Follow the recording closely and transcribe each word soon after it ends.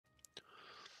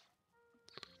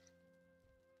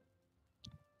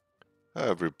Hi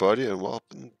everybody and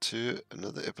welcome to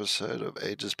another episode of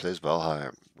Ages Plays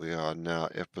Valheim. We are now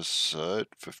episode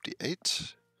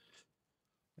 58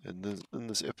 and in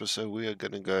this episode we are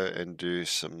going to go and do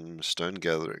some stone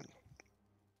gathering.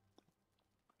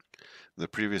 In the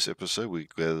previous episode we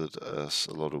gathered us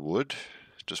a lot of wood,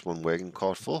 just one wagon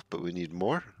cart full, but we need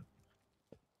more.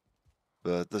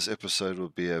 But this episode will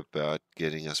be about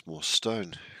getting us more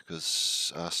stone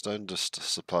because our stone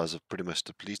supplies are pretty much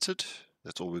depleted.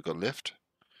 That's all we've got left.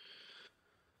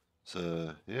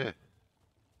 So yeah.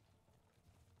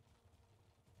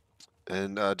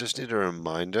 And I just need a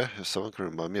reminder, if someone can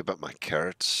remind me about my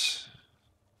carrots.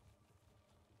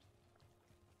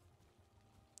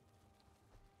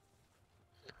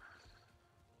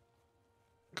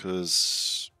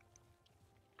 Because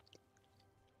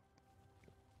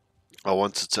I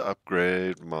wanted to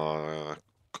upgrade my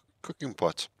cooking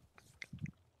pot.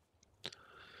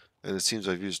 And it seems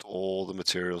I've used all the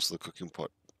materials of the cooking pot.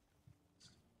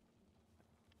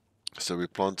 So we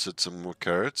planted some more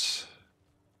carrots.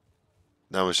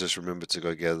 Now let's just remember to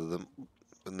go gather them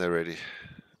when they're ready.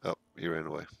 Oh, he ran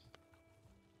away.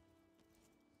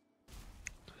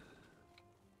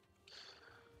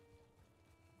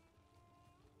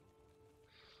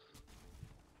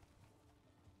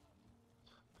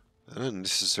 I don't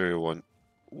necessarily want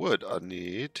wood. I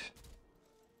need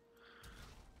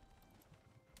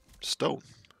stone.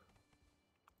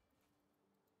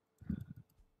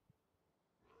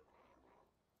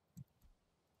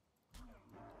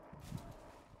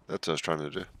 That's what I was trying to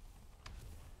do.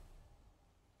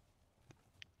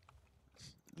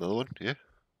 Another one? Yeah.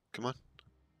 Come on.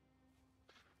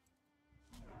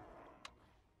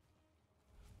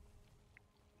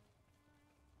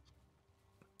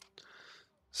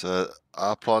 So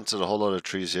I planted a whole lot of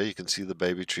trees here. You can see the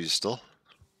baby trees still.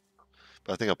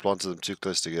 But I think I planted them too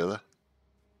close together.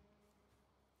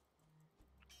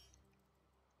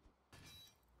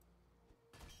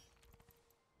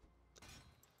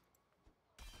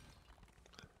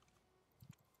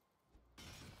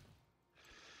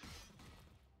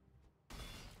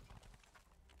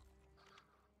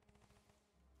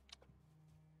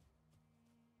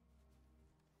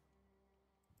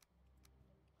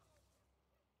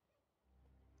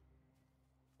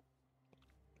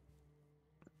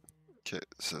 Okay,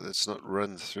 so let's not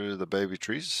run through the baby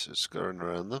trees. Let's go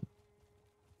around them.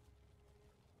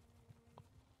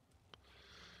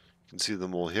 You can see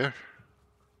them all here.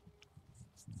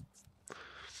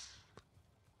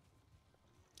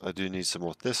 I do need some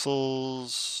more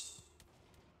thistles.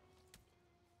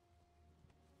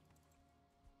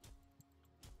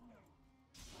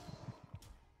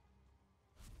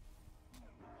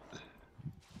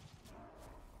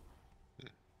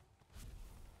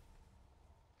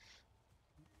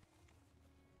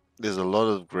 There's a lot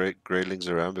of great greylings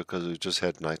around because we've just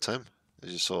had nighttime.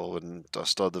 As you saw when I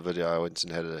started the video, I went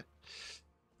and had a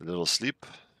little sleep.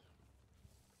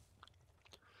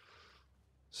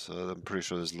 So I'm pretty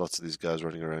sure there's lots of these guys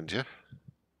running around here.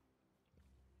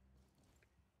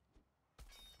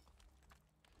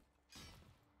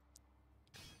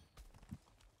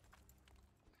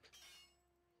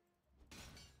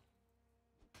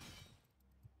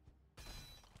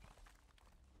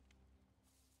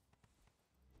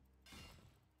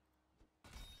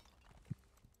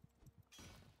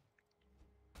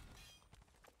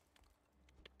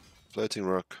 Floating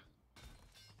rock.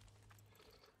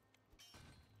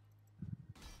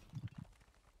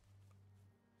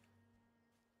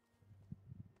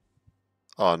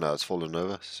 Oh no, it's fallen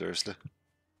over. Seriously.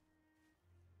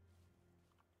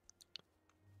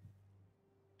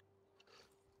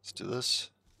 Let's do this.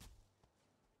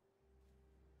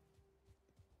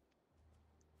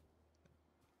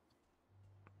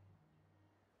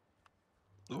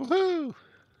 Woohoo!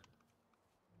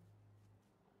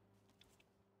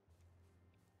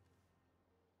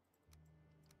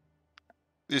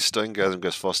 This stone gathering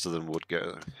goes faster than wood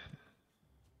gathering.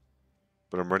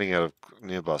 But I'm running out of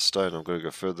nearby stone. I'm going to go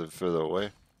further and further away.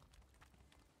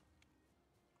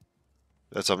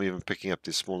 That's I'm even picking up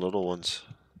these small little ones.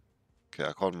 Okay,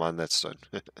 I can't mine that stone.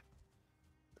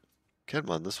 Can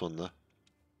mine this one though.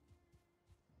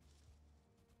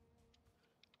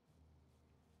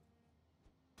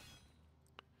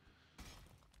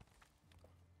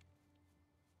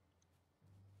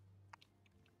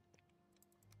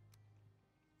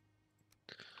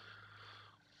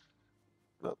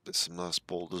 Oh, there's some nice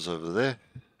boulders over there.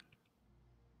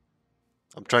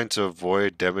 I'm trying to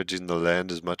avoid damaging the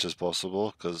land as much as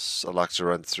possible because I like to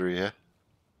run through here.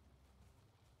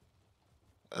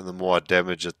 And the more I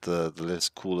damage it, the less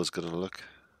cool it's going to look.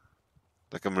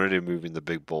 Like I'm already moving the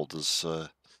big boulders, so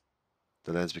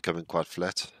The land's becoming quite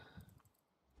flat.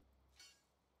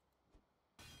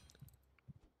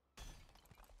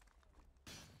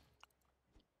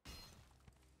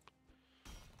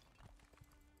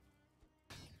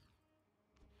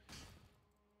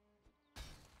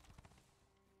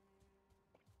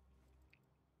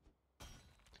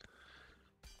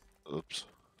 Oops.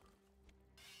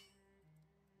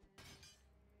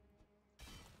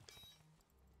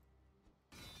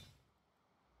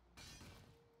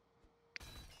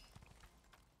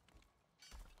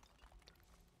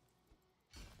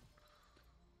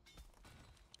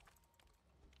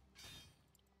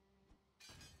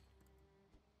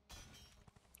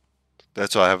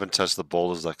 That's why I haven't touched the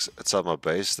boulders like outside my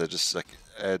base. They just like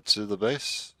add to the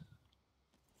base.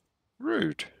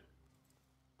 Rude.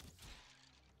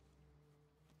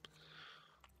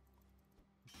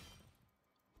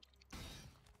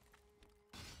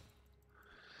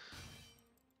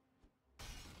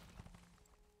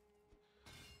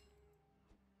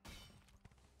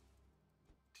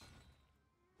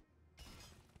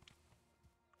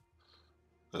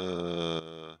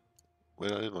 Where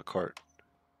did I leave my cart?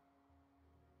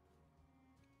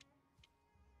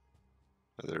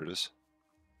 Oh, there it is.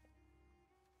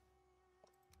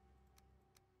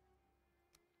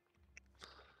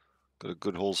 Got a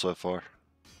good haul so far.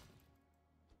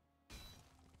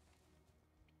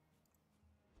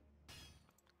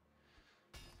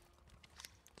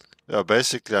 Yeah,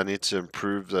 basically I need to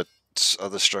improve that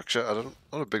other structure. I'm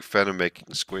not a big fan of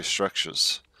making square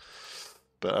structures,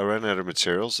 but I ran out of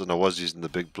materials and I was using the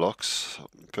big blocks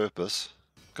on purpose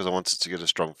because I wanted to get a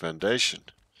strong foundation.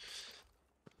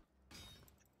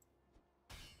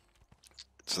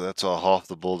 So that's why half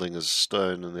the building is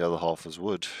stone and the other half is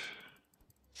wood.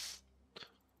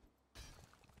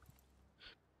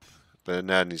 But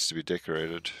now it needs to be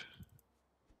decorated.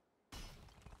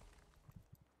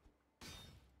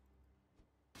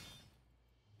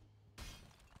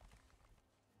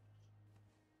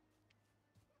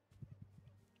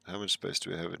 How much space do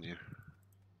we have in here?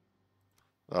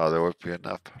 Oh, there won't be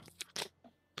enough.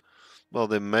 Well,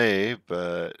 there may,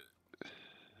 but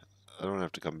I don't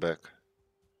have to come back.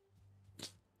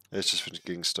 Let's just finish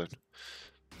getting stone.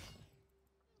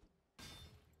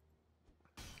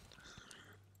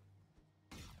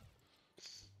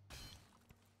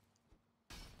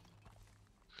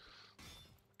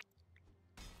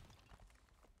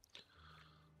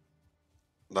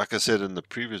 Like I said in the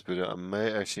previous video, I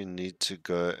may actually need to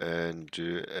go and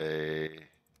do a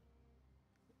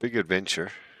big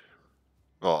adventure.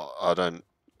 Well, I don't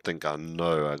think I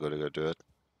know I gotta go do it.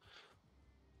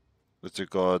 With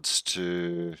regards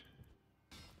to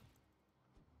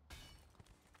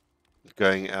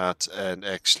going out and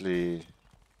actually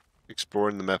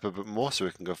exploring the map a bit more so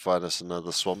we can go find us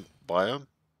another swamp biome.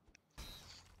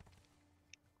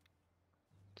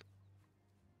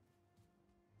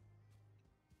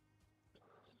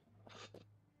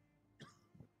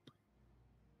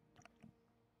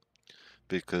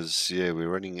 Because, yeah, we're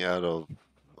running out of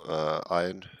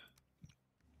iron.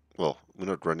 Well, we're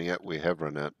not running out, we have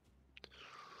run out.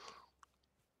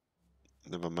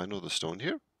 Never mind all the stone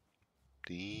here.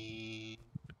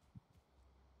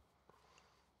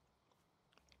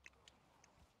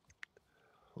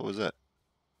 What was that?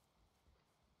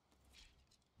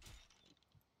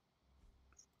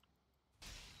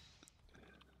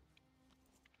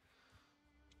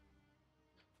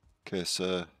 Okay,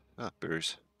 so,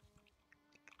 berries.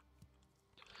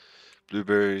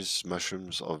 Blueberries,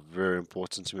 mushrooms are very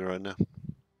important to me right now.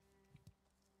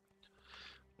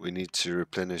 We need to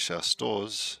replenish our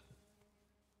stores,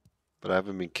 but I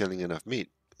haven't been killing enough meat.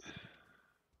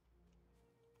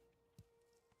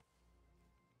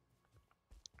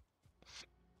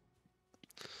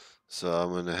 So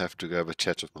I'm going to have to go have a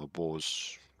chat with my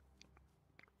boss.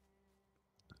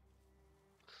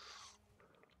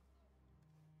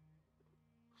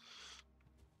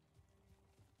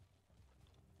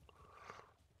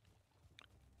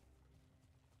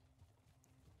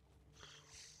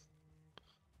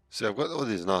 See, I've got all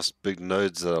these nice big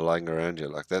nodes that are lying around here.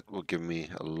 Like, that will give me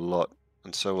a lot.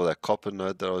 And so will that copper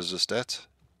node that I was just at.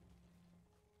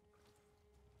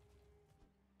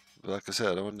 But like I said,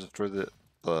 I don't want to throw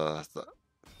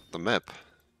the map.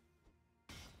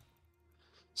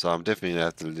 So I'm definitely going to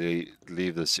have to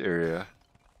leave this area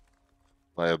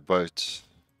by a boat.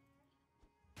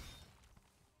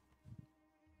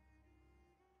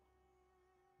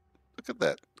 Look at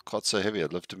that. Cart's so heavy,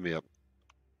 it lifted me up.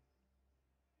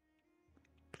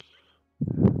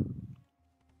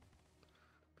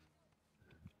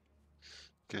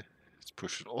 Okay, let's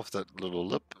push it off that little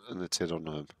lip and let's head on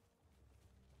home.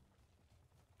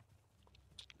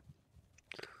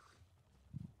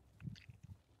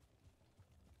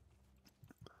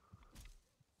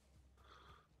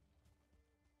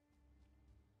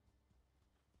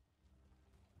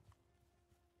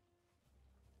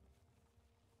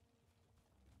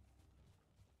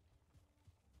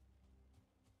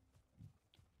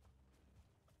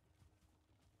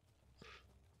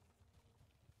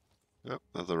 Yep,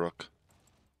 another rock.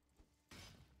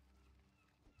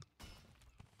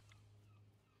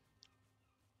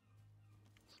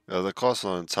 Yeah, the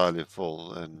castle are entirely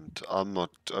full, and I'm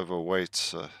not overweight,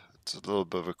 so it's a little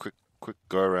bit of a quick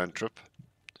go-around trip.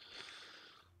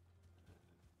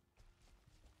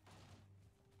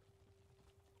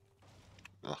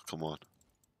 Oh, come on.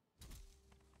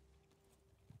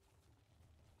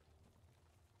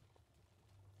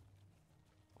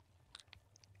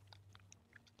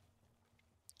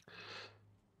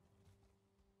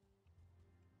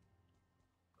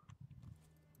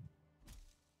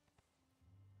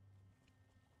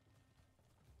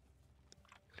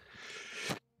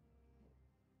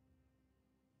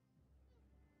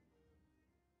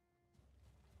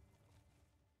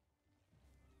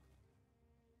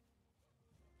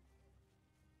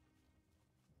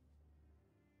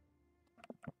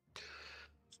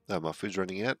 No, my food's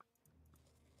running out.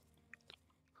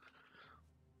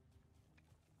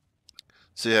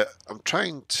 So yeah, I'm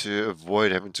trying to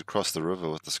avoid having to cross the river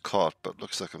with this cart, but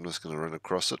looks like I'm just going to run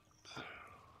across it.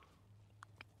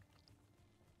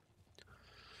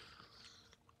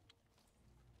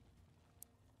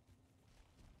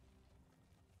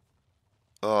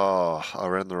 Oh, I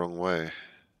ran the wrong way.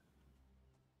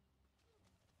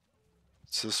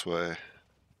 It's this way.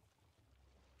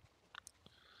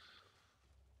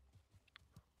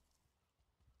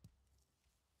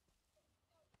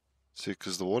 See,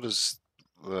 because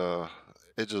the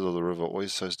edges of the river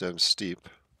always so damn steep.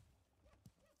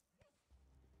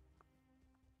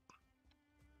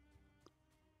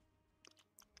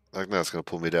 Like now it's going to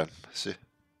pull me down. See?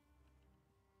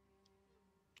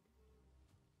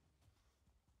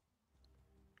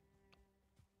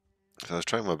 So I was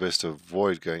trying my best to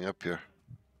avoid going up here.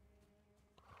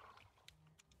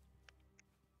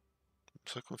 I'm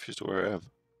so confused where I am.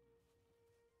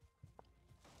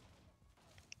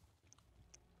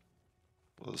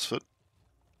 Will this fit?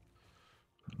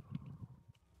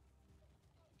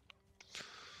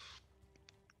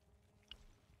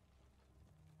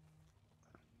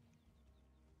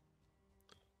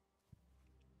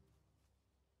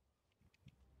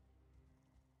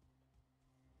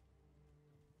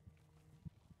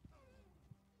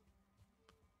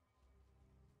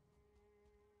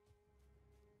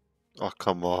 Oh,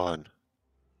 come on.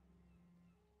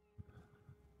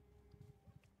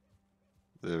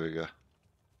 There we go.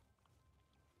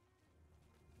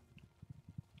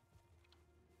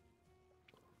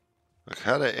 Like,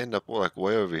 how did I end up like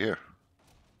way over here?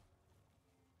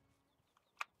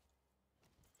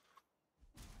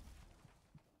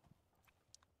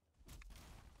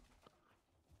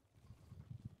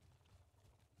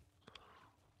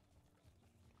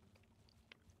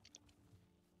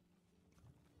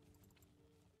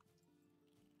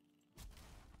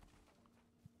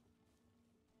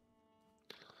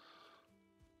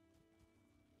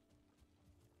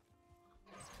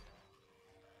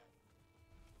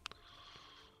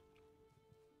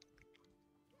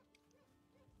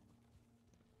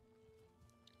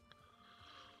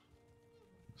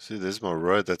 See, there's my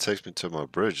road that takes me to my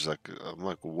bridge. Like, I'm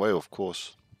like way off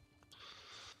course.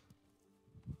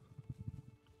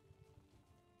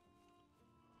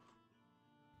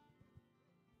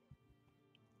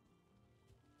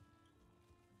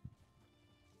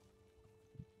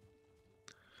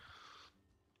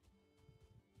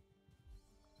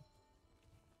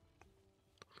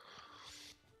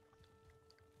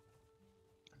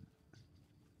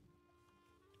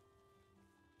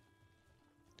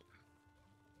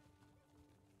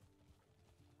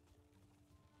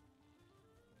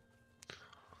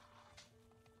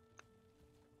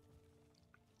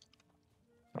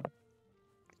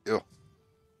 Yo.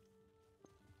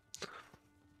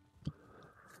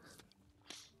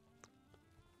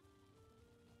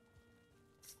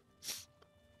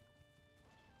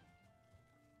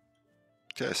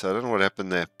 Okay, so I don't know what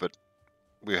happened there, but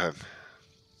we're home.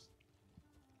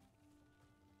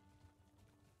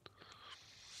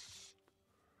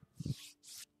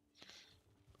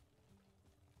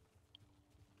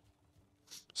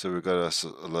 So we got us a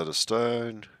load of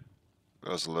stone,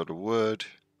 got us a load of wood.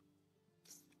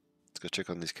 Let's go check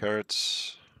on these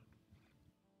carrots.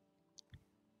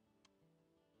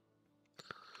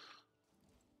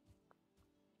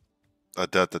 I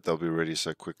doubt that they'll be ready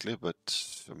so quickly,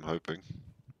 but I'm hoping.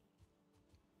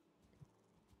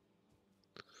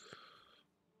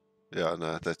 Yeah,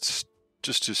 no, that's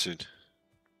just too soon.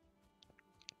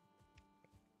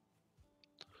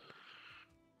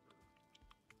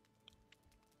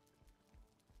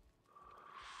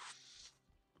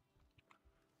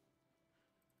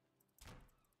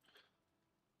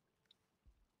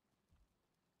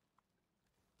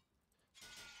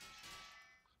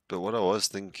 But what I was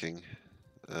thinking,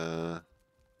 so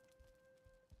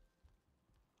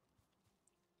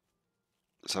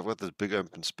I've got this big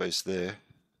open space there.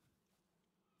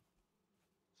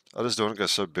 I just don't want to go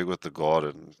so big with the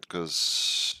garden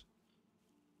because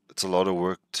it's a lot of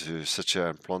work to sit here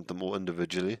and plant them all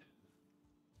individually.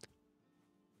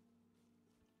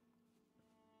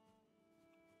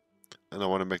 And I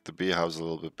want to make the beehives a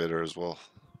little bit better as well.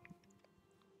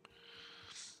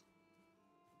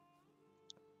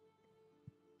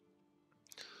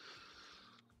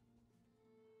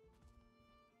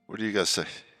 What do you guys say?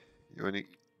 You want to,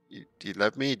 do you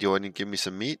love me? Do you want to give me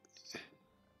some meat?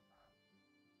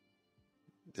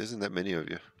 There isn't that many of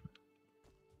you.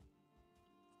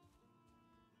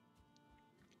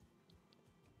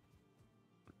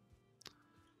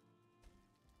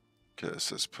 Okay,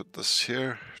 so let's put this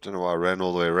here. Don't know why I ran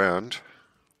all the way around.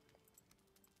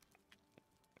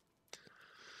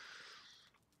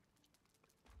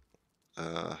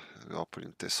 We are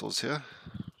putting thistles here.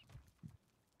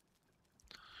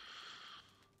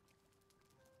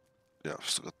 Yeah, I've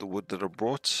still got the wood that I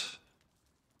brought.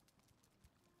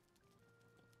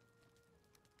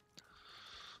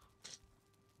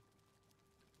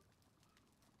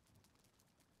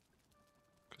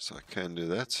 So I can do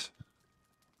that.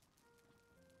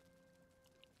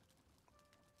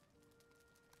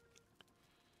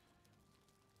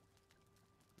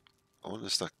 I want to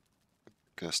start.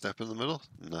 Can I step in the middle?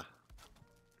 No.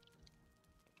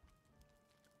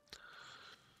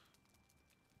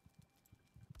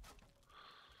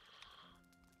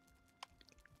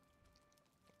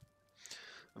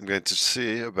 I'm going to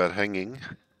see about hanging,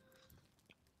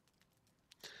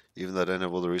 even though I don't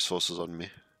have all the resources on me.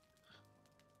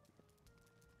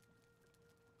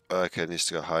 Okay, it needs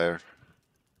to go higher.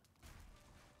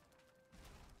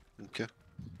 Okay.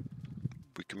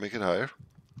 We can make it higher.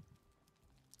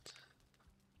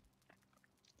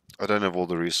 I don't have all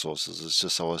the resources, it's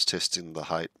just I was testing the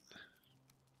height.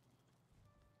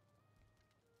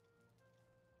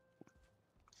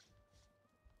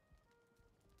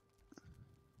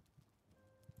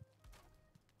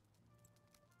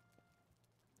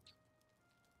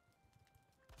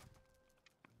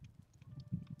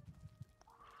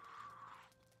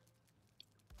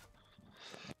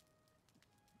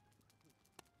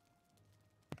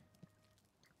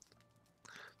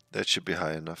 That should be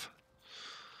high enough.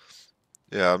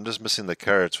 Yeah, I'm just missing the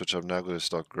carrots, which I'm now going to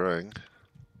start growing.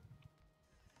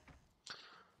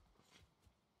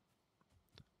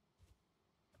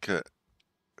 Okay,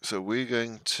 so we're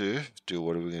going to do,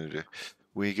 what are we going to do?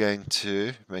 We're going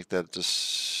to make that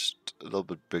just a little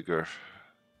bit bigger,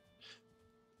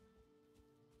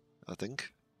 I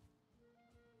think.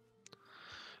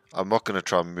 I'm not going to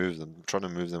try and move them. Trying to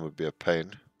move them would be a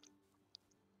pain.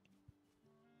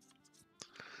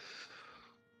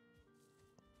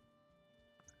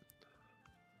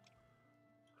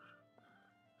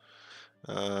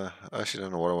 I actually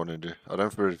don't know what I want to do. I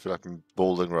don't really feel like I'm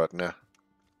building right now.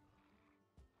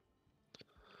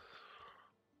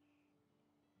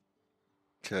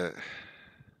 Okay.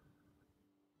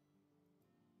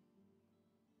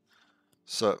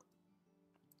 So,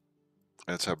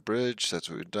 that's our bridge. That's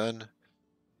what we've done.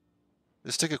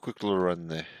 Let's take a quick little run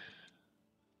there.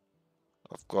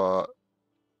 I've got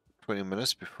 20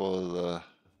 minutes before the...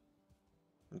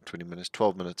 20 minutes,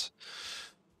 12 minutes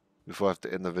before I have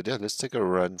to end the video. Let's take a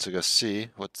run to go see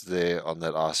what's there on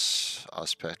that ice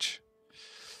patch.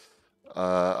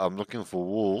 I'm looking for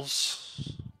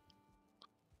wolves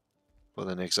for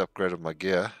the next upgrade of my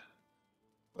gear,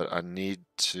 but I need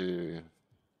to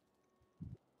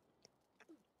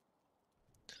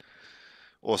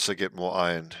also get more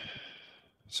iron.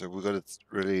 So we've got to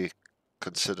really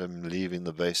consider leaving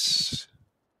the base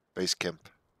camp.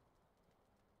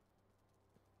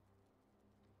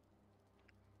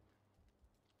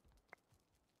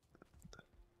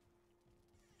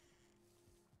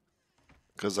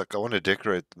 Because like I want to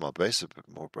decorate my base a bit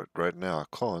more, but right now I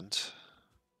can't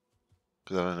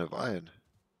because I don't have iron.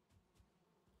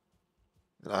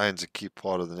 And iron's a key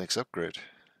part of the next upgrade.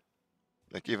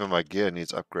 Like even my gear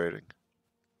needs upgrading.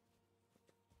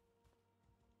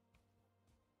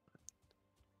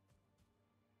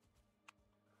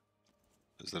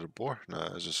 Is that a boar?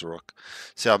 No, it's just a rock.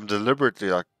 See, I'm deliberately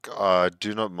like, I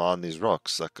do not mine these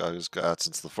rocks. Like, I just go out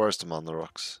into the forest to mine the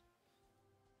rocks.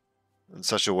 In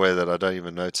such a way that I don't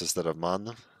even notice that I've mined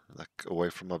them. Like, away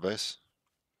from my base.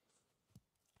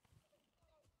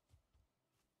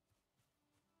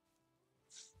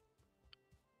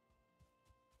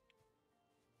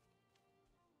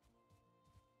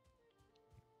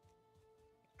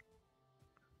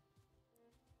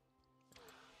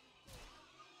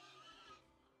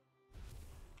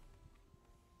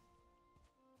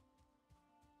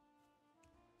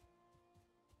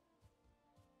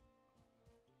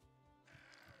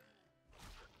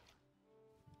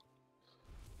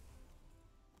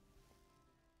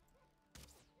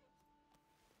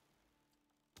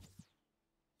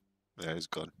 Yeah, he's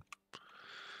gone.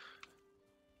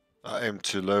 I aimed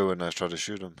too low when I tried to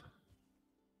shoot him.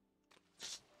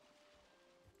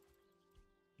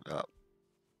 Oh,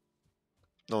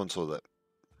 no one saw that.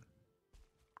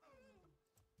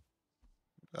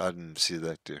 I didn't see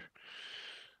that deer.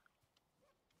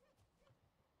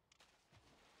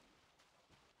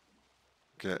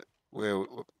 Okay,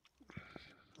 what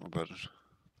about it?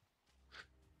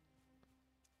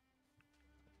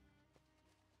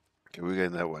 Okay, we're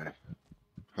going that way.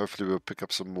 Hopefully we'll pick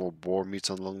up some more boar meat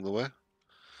along the way.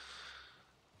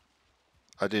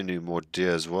 I do need more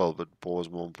deer as well, but boar is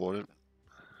more important.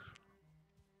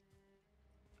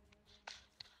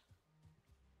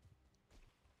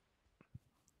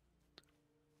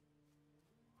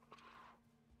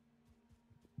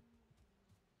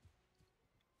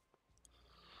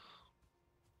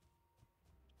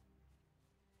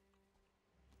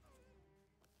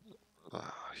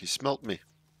 He smelt me.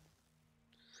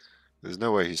 There's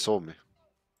no way he saw me.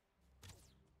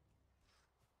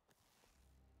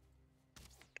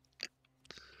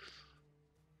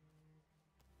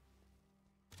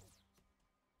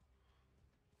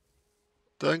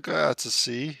 Don't go out to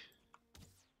sea.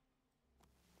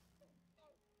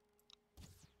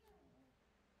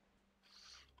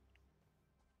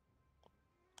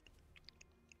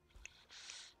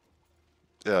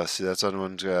 Yeah, see, that's only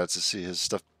one to go out to sea. His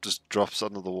stuff just drops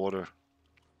under the water.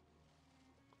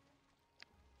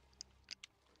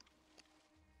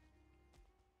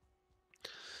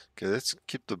 Okay, let's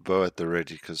keep the bow at the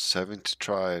ready, because having to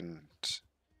try and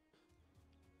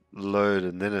load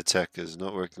and then attack is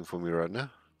not working for me right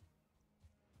now.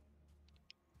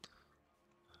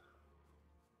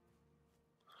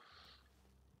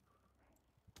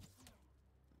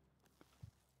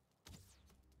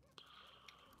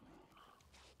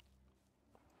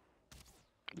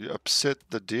 You upset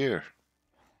the deer.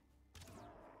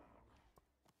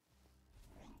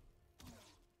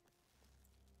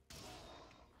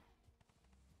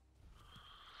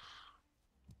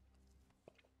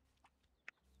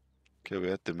 Okay,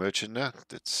 we're at the merchant now.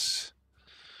 Let's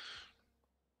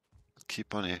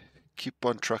keep on here. Keep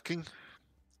on trucking.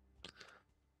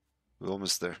 We're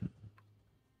almost there.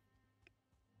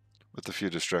 With a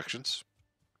few distractions.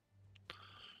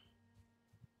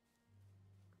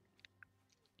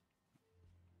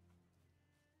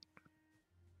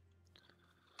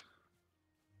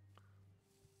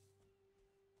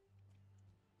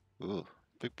 Ooh,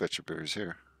 big batch of berries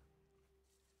here.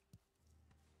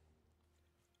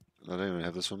 I don't even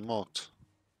have this one marked.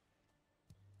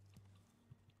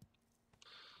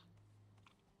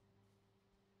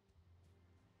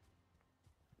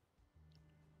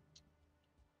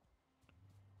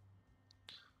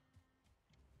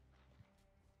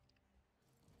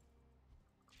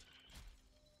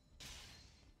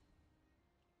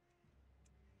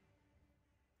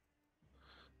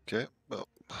 Okay, well,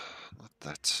 not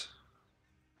that.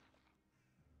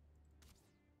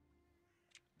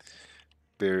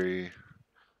 Berry.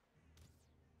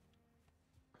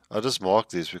 I just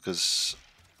marked these because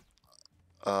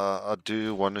I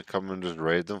do want to come and just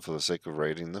raid them for the sake of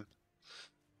raiding them.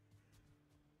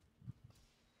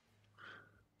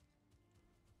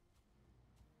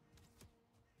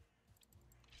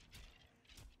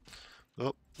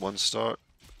 Oh, 1 star.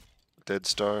 Dead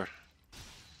star.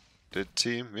 Dead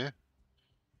team, yeah.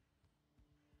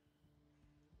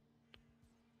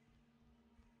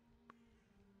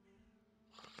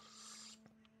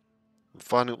 I'm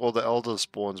finding all the elder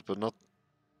spawns, but not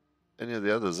any of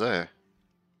the others there.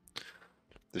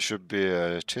 There should be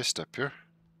a chest up here.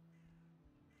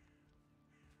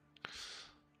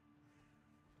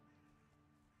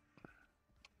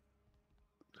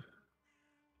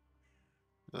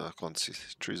 Oh, I can't see.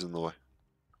 Trees in the way.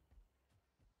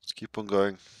 Let's keep on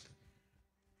going.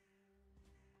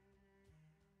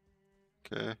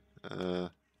 Okay.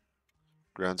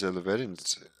 Ground's elevating.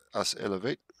 Let's us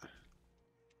elevate.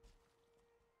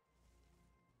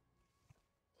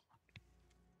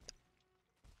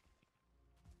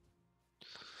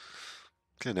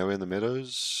 Okay, now we're in the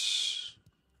meadows.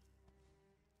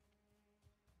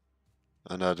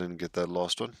 I know I didn't get that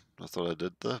last one. I thought I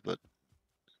did though, but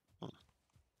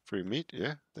free meat,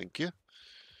 yeah, thank you.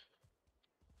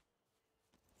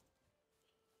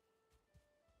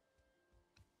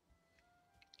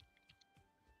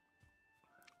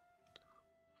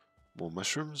 More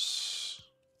mushrooms.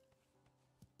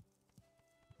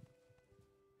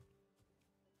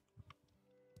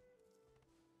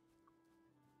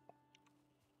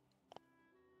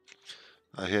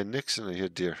 I hear nicks and I hear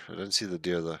deer. I don't see the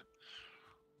deer though.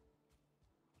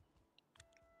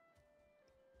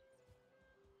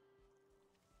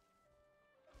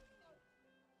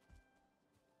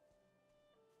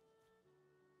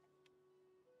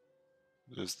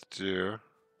 There's the deer.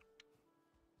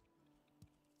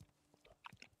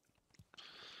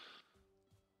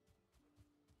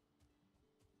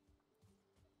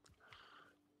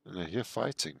 And I hear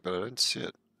fighting, but I don't see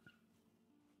it.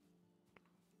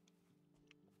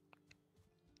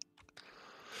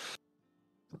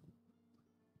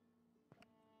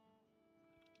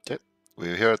 Okay,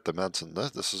 we're here at the mountain though.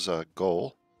 This is our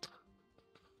goal.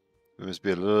 We must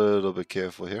be a little bit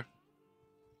careful here.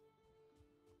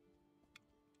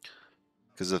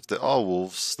 Because if there are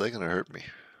wolves, they're going to hurt me.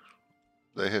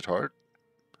 They hit hard.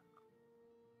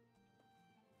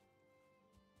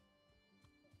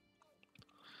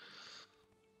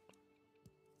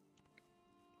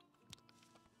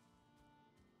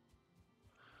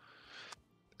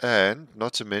 And,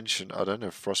 not to mention, I don't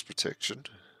have frost protection.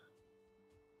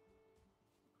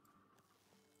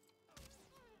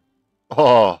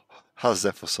 Oh, how's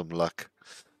that for some luck?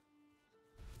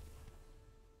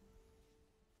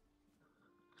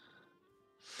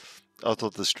 I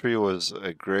thought this tree was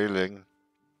a grayling,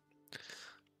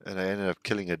 and I ended up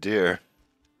killing a deer.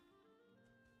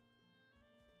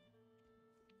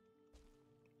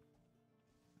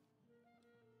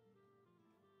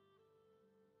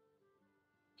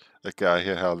 Okay, I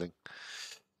hear howling.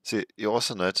 See, you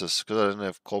also notice, because I didn't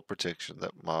have cold protection, that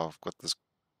I've got this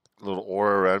little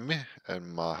aura around me,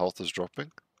 and my health is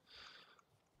dropping.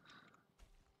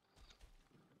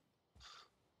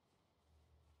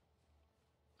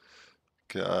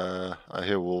 Okay, I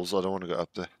hear wolves. I don't want to go up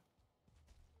there.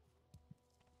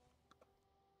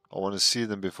 I want to see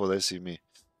them before they see me.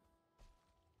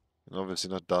 And obviously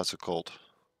not die so cold.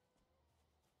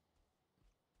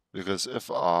 Because if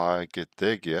I get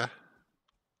their gear,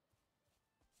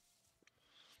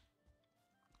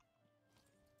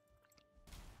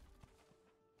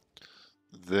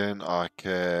 then I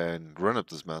can run up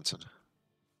this mountain.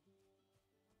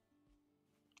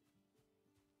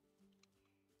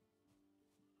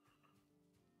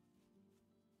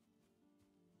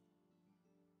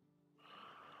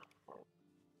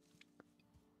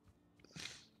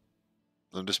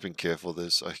 I'm just being careful.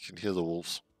 I can hear the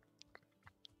wolves.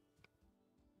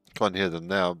 Can't hear them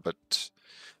now, but just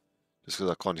because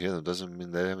I can't hear them doesn't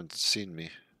mean they haven't seen me.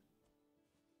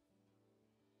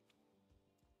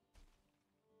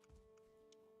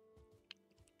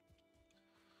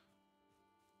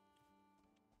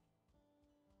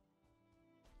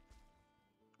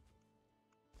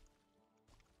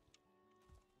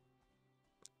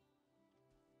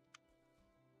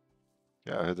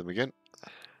 Yeah, I heard them again.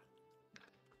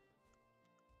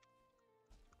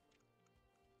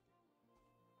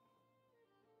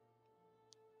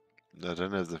 I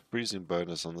don't have the freezing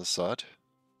bonus on this side.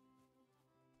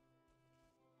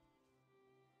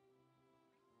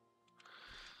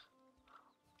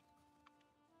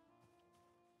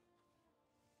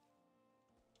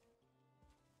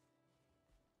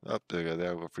 Up there we go.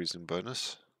 There I've got freezing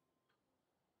bonus.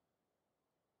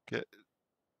 Okay,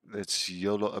 let's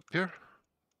YOLO up here.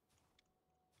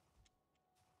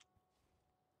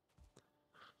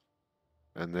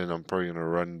 And then I'm probably going to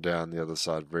run down the other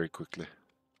side very quickly.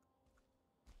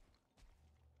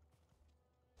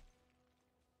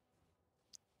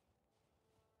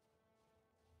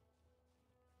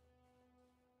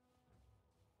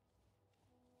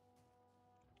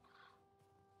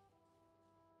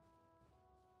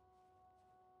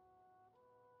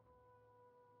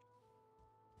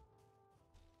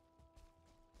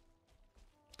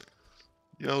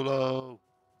 YOLO!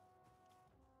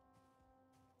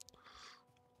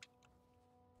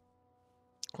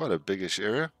 Quite a biggish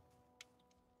area.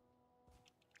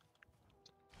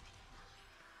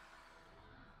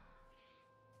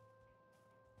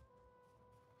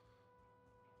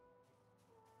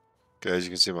 Okay, as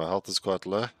you can see, my health is quite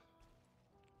low.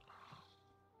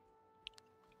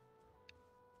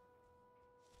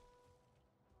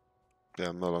 Yeah,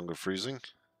 I'm no longer freezing.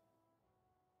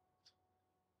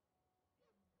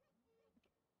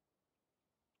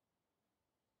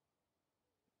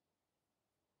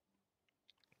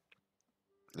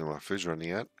 And my food's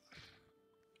running out.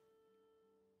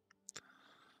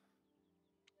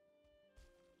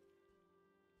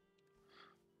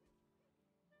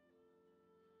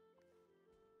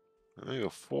 I only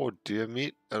got 4 deer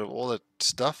meat out of all that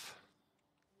stuff.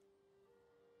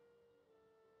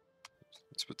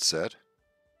 It's a bit sad.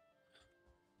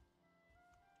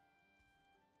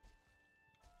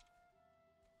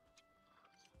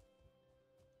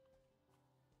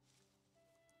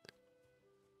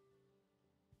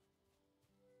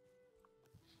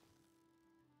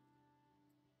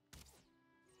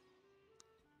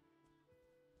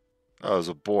 Oh, it was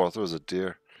a boar. I thought it was a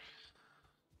deer.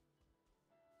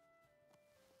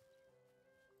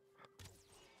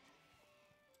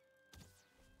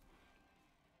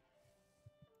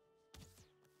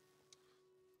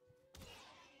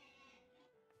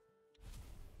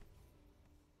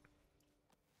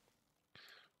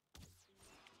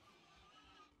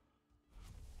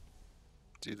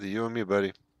 It's either you or me, buddy.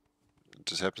 It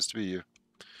just happens to be you.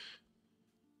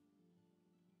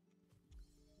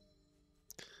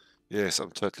 Yes,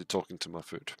 I'm totally talking to my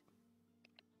food.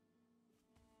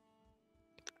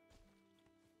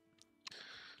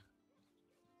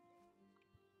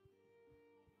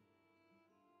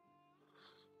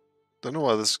 Don't know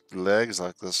why this lags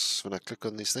like this when I click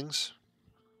on these things.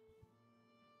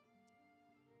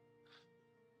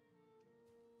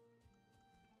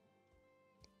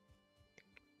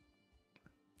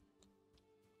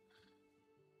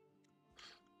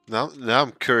 Now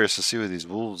I'm curious to see where these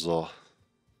wolves are.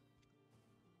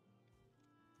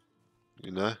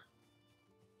 You know?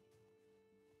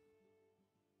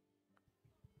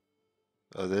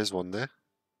 Oh, there's one there.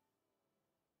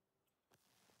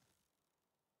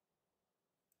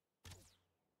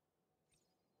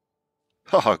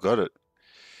 Oh, I got it.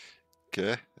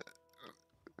 Okay.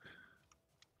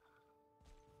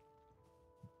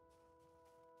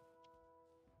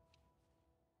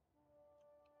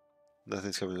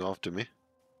 Nothing's coming after me.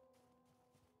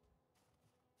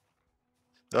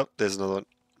 Oh, there's another one.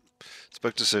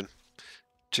 Spoke too soon.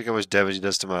 Check how much damage he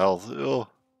does to my health. Oh.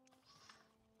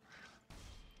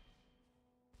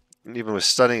 And even with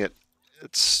stunning it,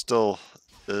 it still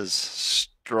is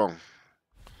strong.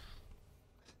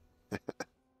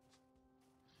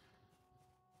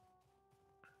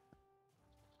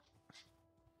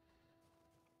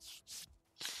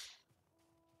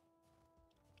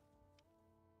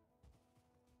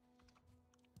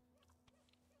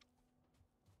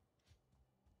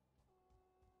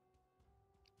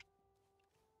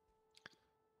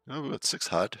 Oh, we got 6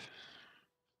 hard.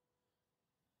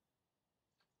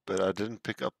 But I didn't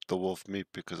pick up the wolf meat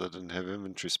because I didn't have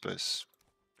inventory space.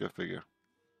 Go figure.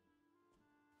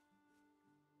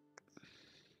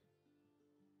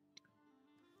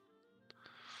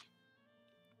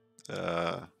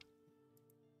 I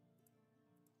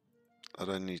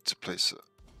don't need to place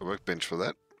a workbench for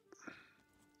that.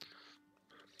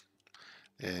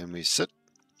 And we sit.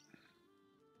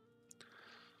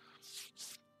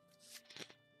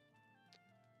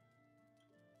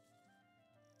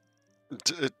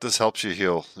 This helps you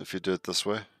heal if you do it this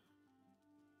way.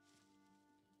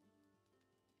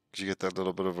 You get that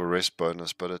little bit of a rest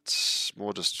bonus, but it's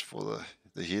more just for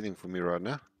the healing for me right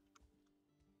now.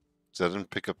 So I didn't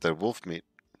pick up that wolf meat.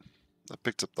 I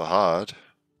picked up the hard.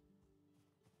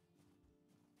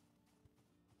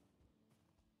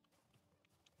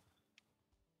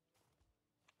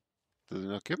 Did they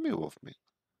not give me wolf meat?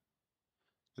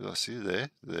 Did I see there?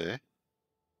 There.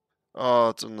 Oh,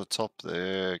 it's on the top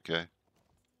there. Okay.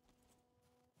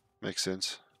 Makes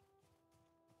sense.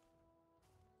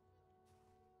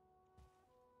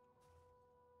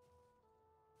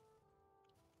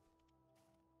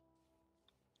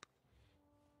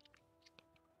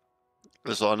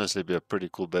 This will honestly be a pretty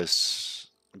cool base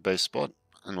spot.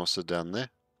 And also down there.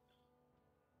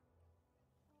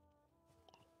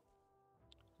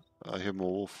 I hear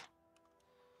more wolf.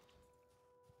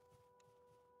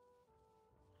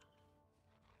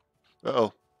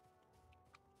 Uh-oh.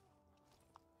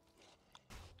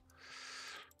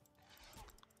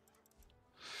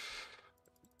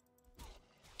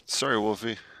 Sorry,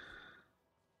 Wolfie.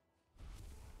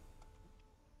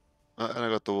 And I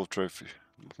got the wolf trophy.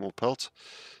 More pelts.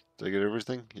 Did I get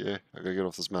everything? Yeah, I gotta get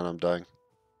off this man, I'm dying.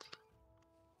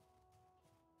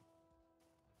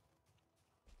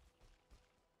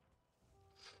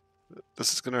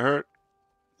 This is gonna hurt.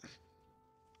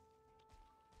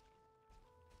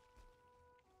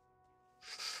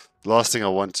 The last thing I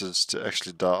want is to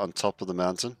actually die on top of the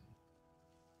mountain.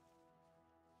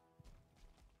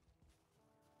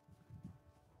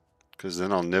 Because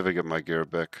then I'll never get my gear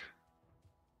back.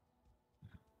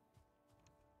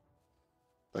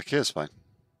 Like, here's fine.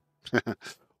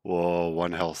 Whoa,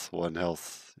 1 health, 1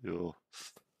 health. Yo.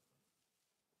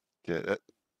 Yeah,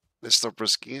 let's stop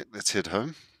risking it. Let's head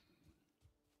home.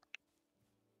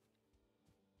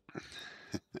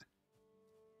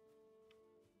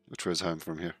 Which way's home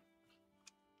from here?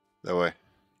 That way.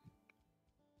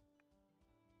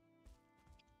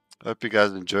 Hope you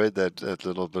guys enjoyed that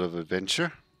little bit of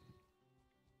adventure.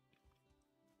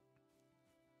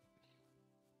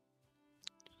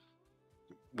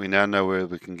 We now know where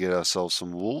we can get ourselves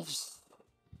some wolves.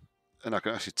 And I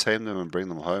can actually tame them and bring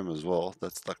them home as well.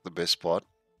 That's like the best part.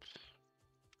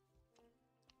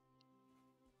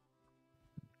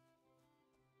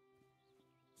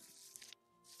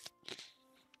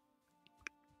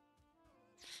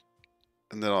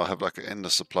 And then I'll have like an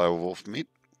endless supply of wolf meat.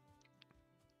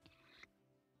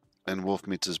 And wolf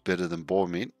meat is better than boar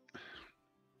meat.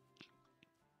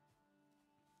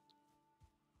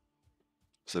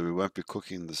 So we won't be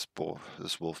cooking this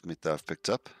wolf meat that I've picked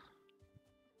up.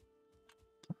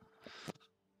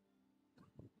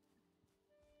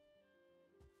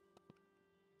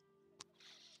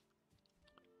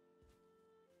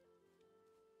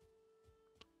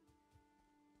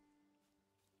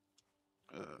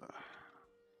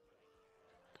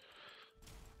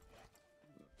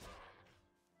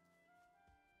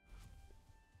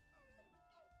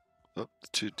 Oh, the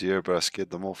 2 deer, but I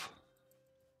scared them off.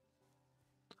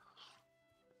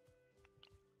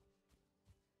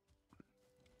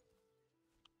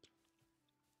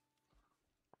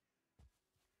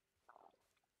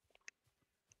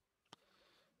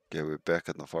 Okay, we're back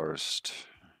in the forest.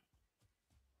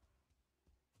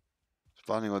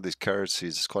 Finding all these carrot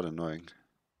seeds is quite annoying.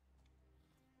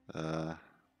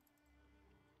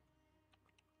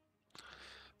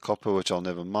 Copper, which I'll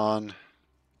never mine.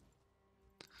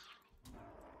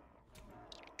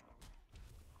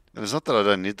 And it's not that I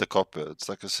don't need the copper. It's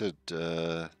like I said,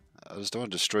 I just don't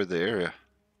want to destroy the area.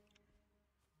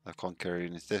 I can't carry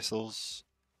any thistles.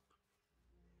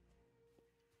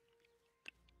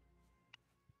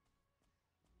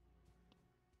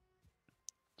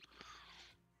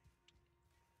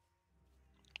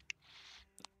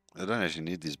 I don't actually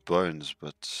need these bones,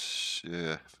 but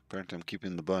yeah, apparently I'm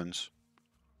keeping the bones.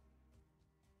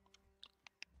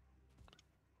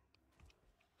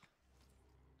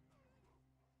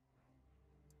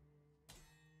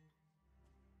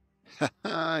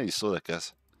 You saw that,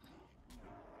 guys.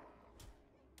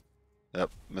 Yep,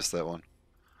 missed that one.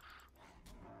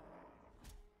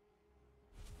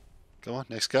 Come on,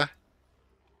 next guy.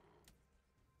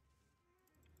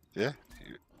 Yeah,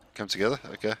 come together.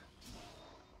 Okay.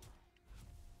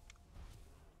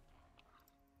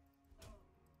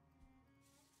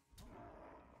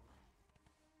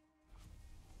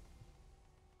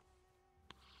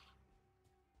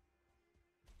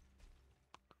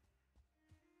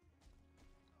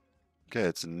 Okay,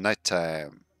 it's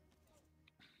nighttime.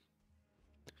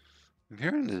 I'm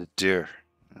hearing the deer.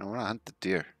 I want to hunt the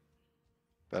deer,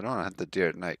 but I don't want to hunt the deer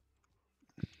at night.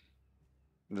 I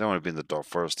don't want to be in the dark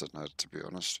forest at night, to be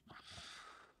honest.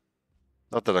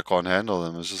 Not that I can't handle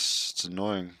them, it's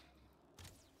annoying.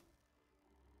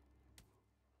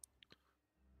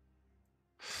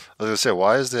 I was gonna say,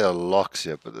 why is there locks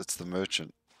here? But it's the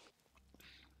merchant.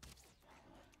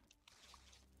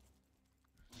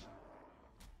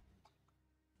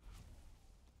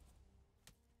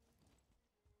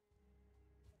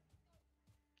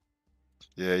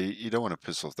 Yeah, you don't want to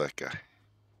piss off that guy.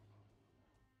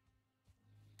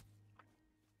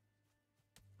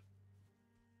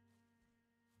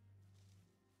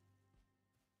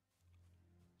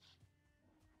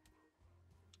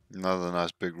 Another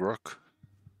nice big rock.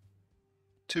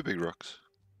 2 big rocks.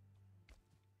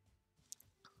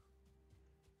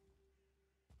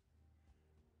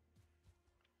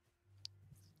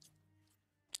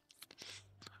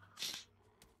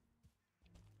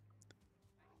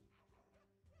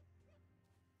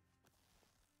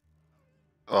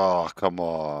 Oh, come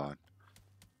on.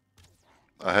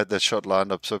 I had that shot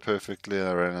lined up so perfectly and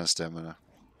I ran out of stamina.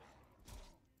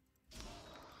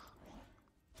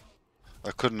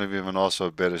 I couldn't have even asked for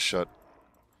a better shot.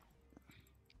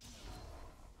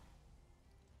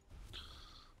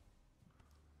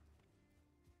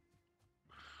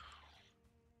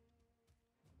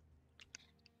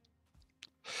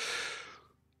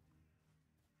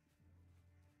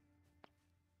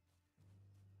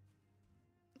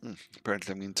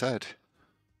 Apparently I'm getting tired.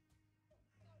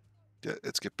 Yeah,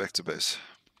 let's get back to base.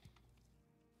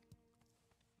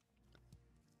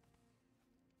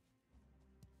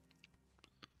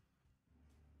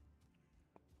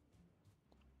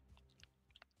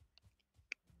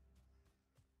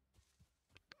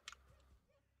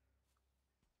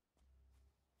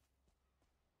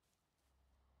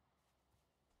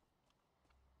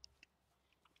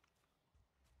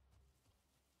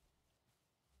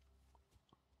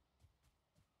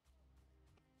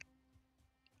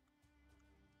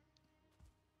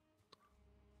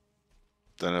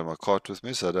 Don't have my cart with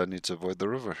me, so I don't need to avoid the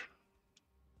river.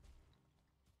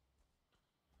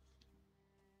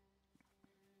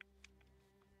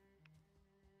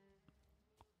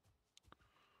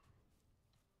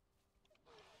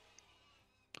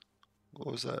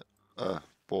 What was that?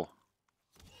 Boar.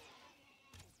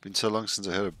 Been so long since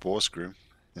I had a boar scream.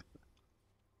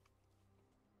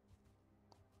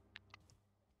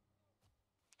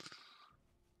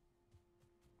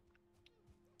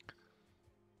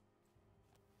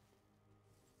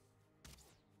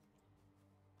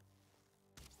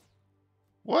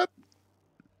 What?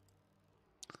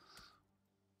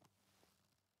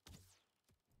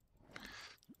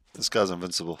 This guy's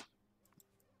invincible.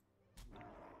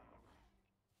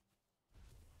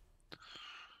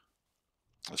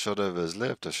 I shot over his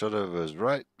left, I shot over his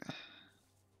right.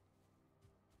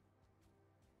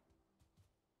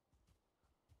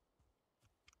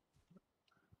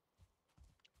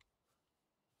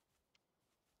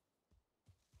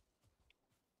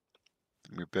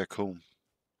 We're back home.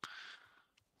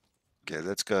 Okay,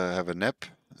 let's go have a nap,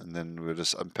 and then we'll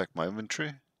just unpack my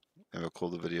inventory, and we'll call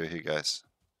the video here, guys.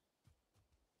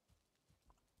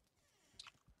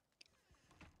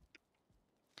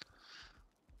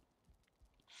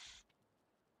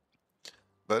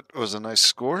 But it was a nice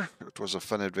score. It was a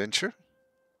fun adventure.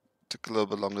 Took a little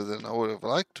bit longer than I would have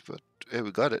liked, but hey,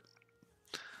 we got it.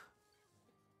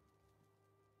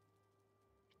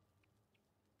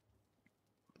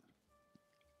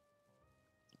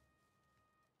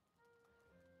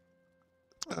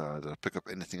 Did I pick up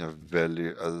anything of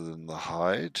value other than the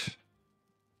hide?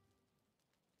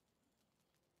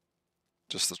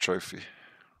 Just the trophy.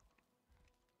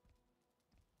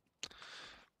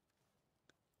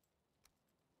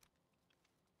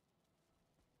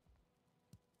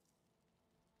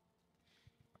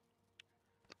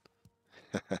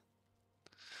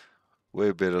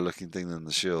 Way better looking thing than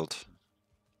the shield.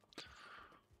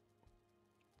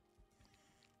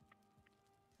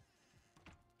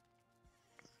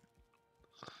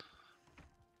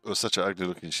 It was such an ugly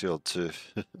looking shield too.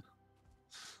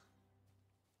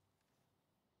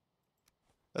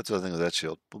 That's the thing with that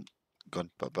shield. Boom, gone.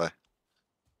 Bye bye.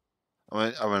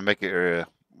 I'm gonna make an area.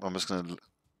 I'm just gonna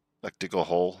like dig a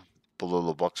hole, put a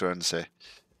little box around and say,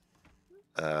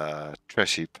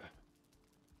 trash heap.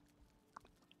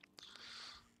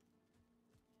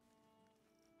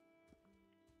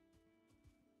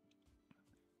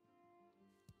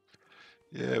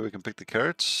 Yeah, we can pick the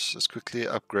carrots. Let's quickly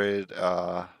upgrade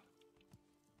our...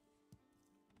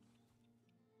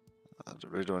 I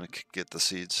really don't want to get the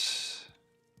seeds.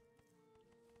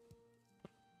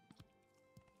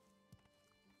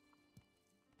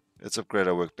 Let's upgrade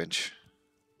our workbench.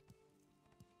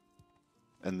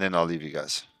 And then I'll leave you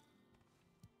guys.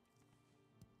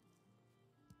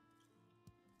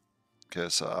 Okay,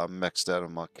 so I'm maxed out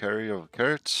on my carry of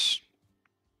carrots.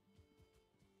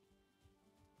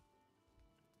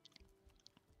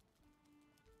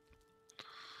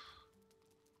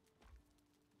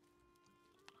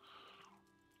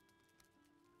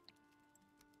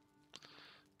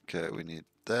 Okay, we need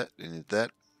that, we need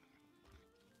that.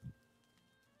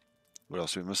 What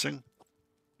else are we missing?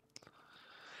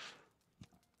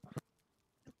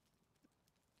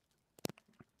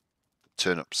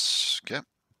 Turnips, okay.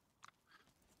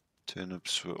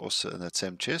 Turnips were also in that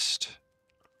same chest.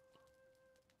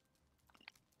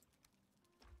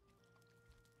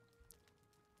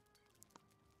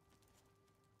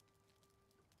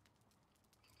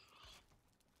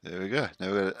 There we go.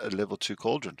 Now we've got a level 2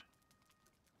 cauldron.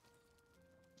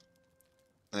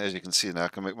 As you can see now, I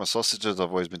can make my sausages I've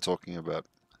always been talking about.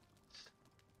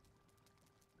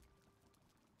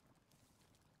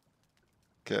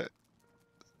 Okay.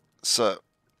 So,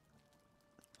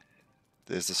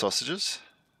 there's the sausages.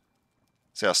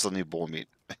 See, I still need boar meat.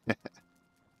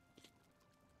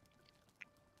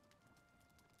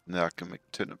 Now I can make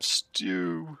turnip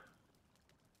stew.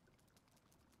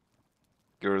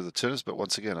 Get rid of the turnips, but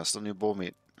once again, I still need boar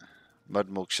meat. Mud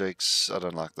milkshakes, I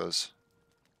don't like those.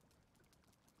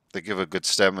 They give a good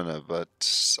stamina,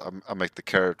 but I make the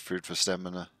carrot food for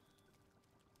stamina.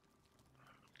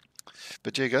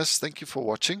 But yeah, guys, thank you for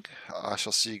watching. I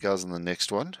shall see you guys in the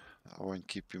next one. I won't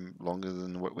keep you longer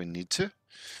than what we need to.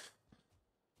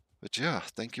 But yeah,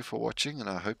 thank you for watching, and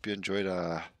I hope you enjoyed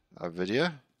our video.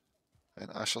 And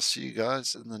I shall see you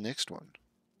guys in the next one.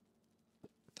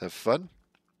 Have fun.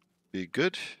 Be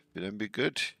good. If you don't be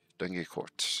good, don't get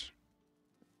caught.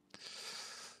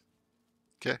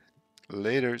 Okay.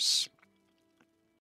 Laters.